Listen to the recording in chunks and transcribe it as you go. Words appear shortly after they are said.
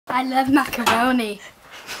I love macaroni.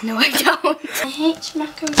 No, I don't. I hate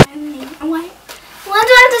macaroni. Why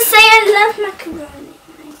do I have to say I love macaroni?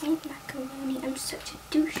 I hate macaroni. I'm such a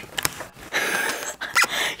douchebag.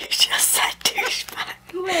 You just said douchebag.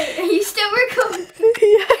 Wait, are you still recording?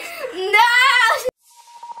 Yes. No!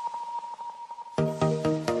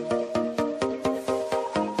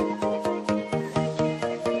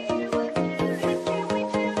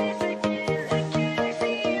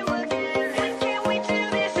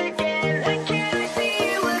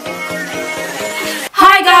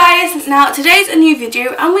 Now today's a new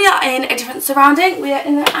video and we are in a different surrounding. We are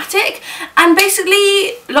in an attic and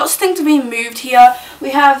basically lots of things are being moved here. We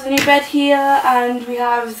have the new bed here and we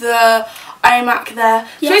have the iMac there.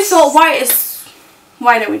 Yes. So we thought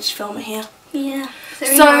why don't we just film it here? Yeah.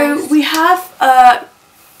 So nice. We have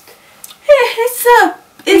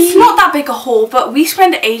it's not that big a haul, but we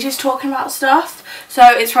spend ages talking about stuff. So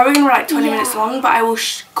it's probably going to be like 20 minutes long, but I will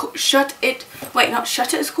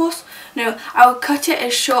I will cut it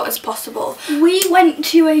as short as possible. We went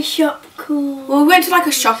to a shop called... Well, we went to like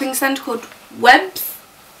a shopping centre called Webbs?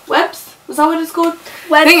 Was that what it's called?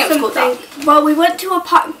 Webbs I think it was called that. Well, we went to a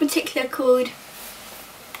park in particular called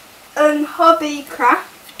Hobbycraft.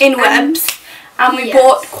 In Webbs. And we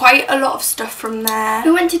bought quite a lot of stuff from there.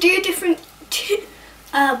 We went to two different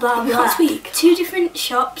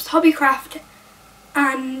shops, Hobbycraft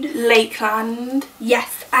and Lakeland.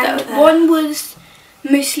 Yes, and one was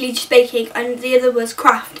mostly just baking and the other was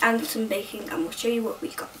craft and some baking, and we'll show you what we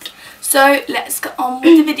got. So let's get on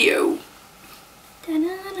with the video.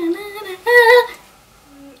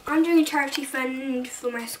 I'm doing a charity fund for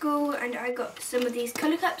my school and I got some of these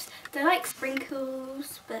colour cups. They're like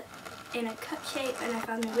sprinkles but in a cup shape, and I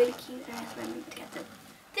found them really cute and I just went to get them.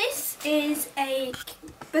 This is a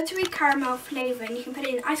buttery caramel flavour and you can put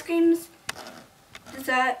it in ice creams,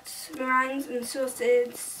 desserts, meringues and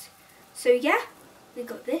sauces. So yeah, we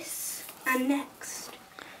got this. And next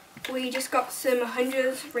we just got some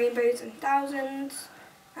hundreds, rainbows and thousands,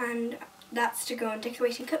 and that's to go on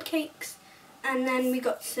decorating cupcakes. And then we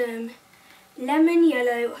got some lemon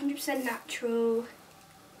yellow 100% natural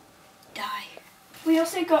dye. We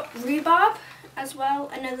also got rhubarb as well,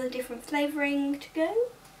 another different flavouring to go.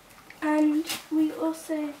 And we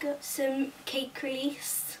also got some cake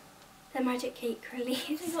release, the magic cake release.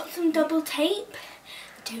 We got some double tape.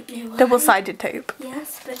 I don't know why. Double-sided tape.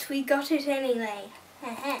 Yes, but we got it anyway.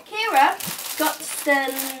 Kira got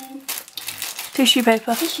some tissue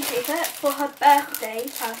paper for her birthday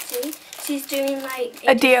party. She's doing like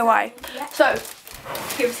a DIY. Yeah. So,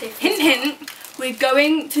 hint, we're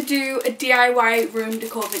going to do a DIY room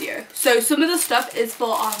decor video. So some of the stuff is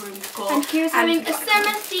for our room decor. And Kira's having a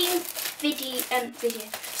summer themed video.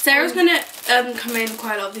 Sarah's gonna come in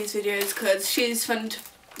quite a lot of these videos because she's fun to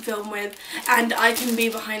film with, and I can be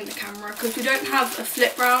behind the camera because we don't have a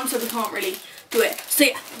flip round, so we can't really do it. So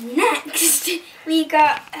yeah. Next, we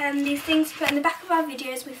got these things to put in the back of our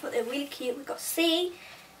videos. We thought they were really cute. We got C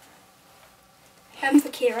for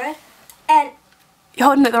Kira, and you're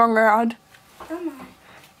holding it the wrong way around. Oh my.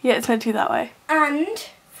 Yeah, it's meant to be that way. And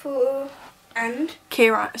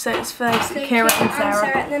Kira, so it's for Kira and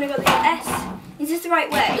Sarah. And then I got the S. Is this the right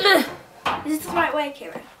way? Is this the right way,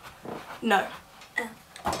 Kira? No. Oh.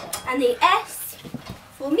 And the S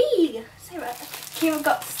for me, Sarah. Kira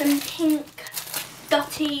got some pink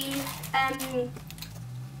dotty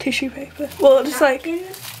tissue paper. Well, just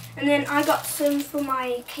napkins. And then I got some for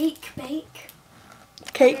my cake bake.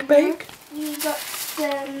 Cake bake? We got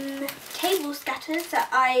some table scatters that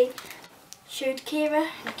I showed Kira,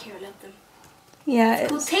 and Kira loved them. Yeah, it's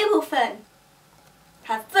called Table Fun.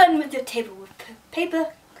 Have fun with your table with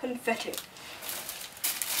paper confetti.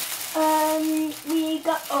 We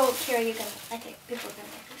got, Kira, you're gonna, okay, people are gonna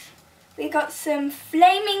make this. We got some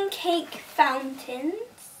flaming cake fountains.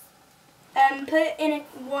 Put in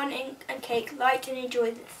one in a cake, light and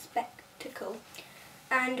enjoy the spectacle.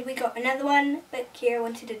 And we got another one, but Kira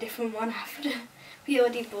wanted a different one after we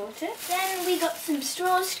already bought it. Then we got some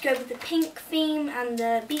straws to go with the pink theme and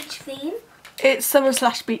the beach theme. It's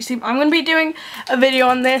summer/beach theme. I'm going to be doing a video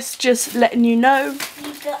on this, just letting you know.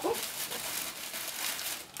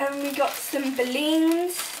 We got some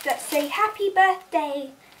balloons that say happy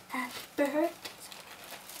birthday. Happy birthday.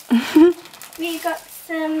 We got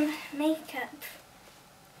some makeup.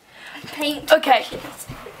 Paint brushes.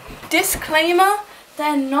 Disclaimer.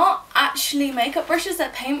 They're not actually makeup brushes, they're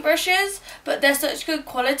paint brushes, but they're such good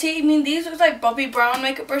quality. I mean, these look like Bobbi Brown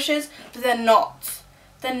makeup brushes, but they're not.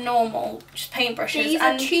 They're normal, just paint brushes. These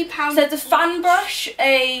are £2. So there's a fan brush,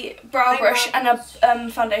 a brow brush, and a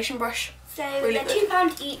foundation brush. So really they're good.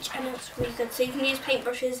 £2 each, and it's really good. So you can use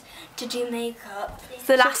paintbrushes to do makeup. It's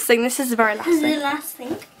the last thing. This is the very last This is thing. the last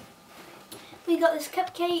thing. We got this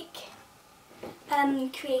cupcake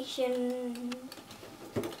creation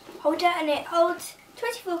holder, and it holds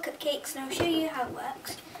 24 cupcakes, and I'll show you how it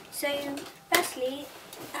works. So firstly,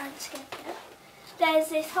 let's get it up. There's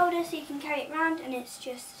this holder so you can carry it around, and it's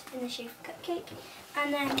just in the shape of a cupcake.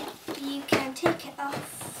 And then you can take it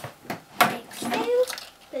off like so,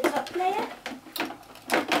 the top layer.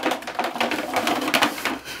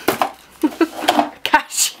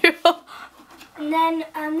 Casual. And then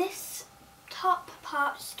this top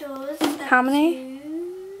part stores How many?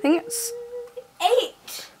 I think it's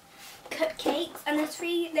 8 cupcakes, and there's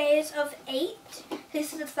 3 layers of 8.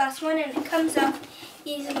 This is the first one, and it comes off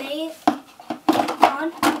easily.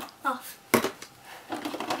 On, off.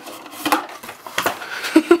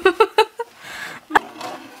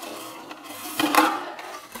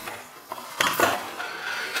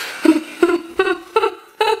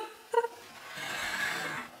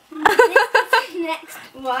 Next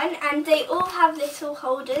one, and they all have little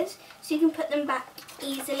holders so you can put them back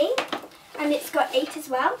easily, and it's got 8 as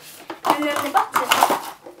well. And then the bottom,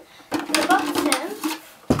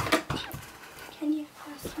 can you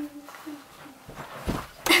pass me?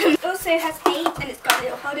 It also has 8, and it's got a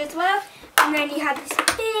little holder as well, and then you have this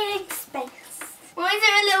big space. Why is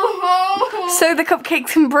there a little hole? so the cupcakes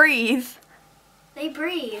can breathe. They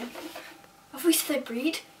breathe. Have we said they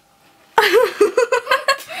breathe?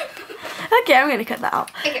 Okay, I'm gonna cut that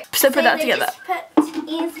out. Okay. So put that they together. Just put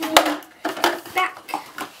easily back,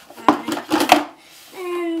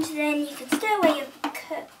 and then you can still wear your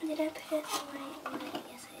cut. Did I put it away?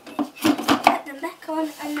 Yes, I did. Put them back on,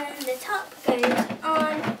 and then the top goes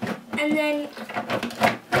on, and then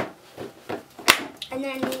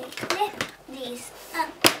you clip these up,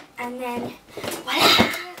 and then voila!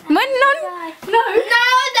 No.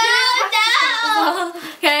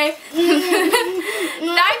 Okay.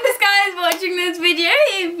 Thanks guys for watching this video.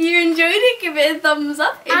 If you enjoyed it, give it a thumbs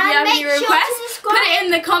up. If you have any requests, put it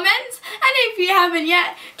in the comments. And if you haven't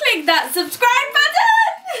yet, click that subscribe button.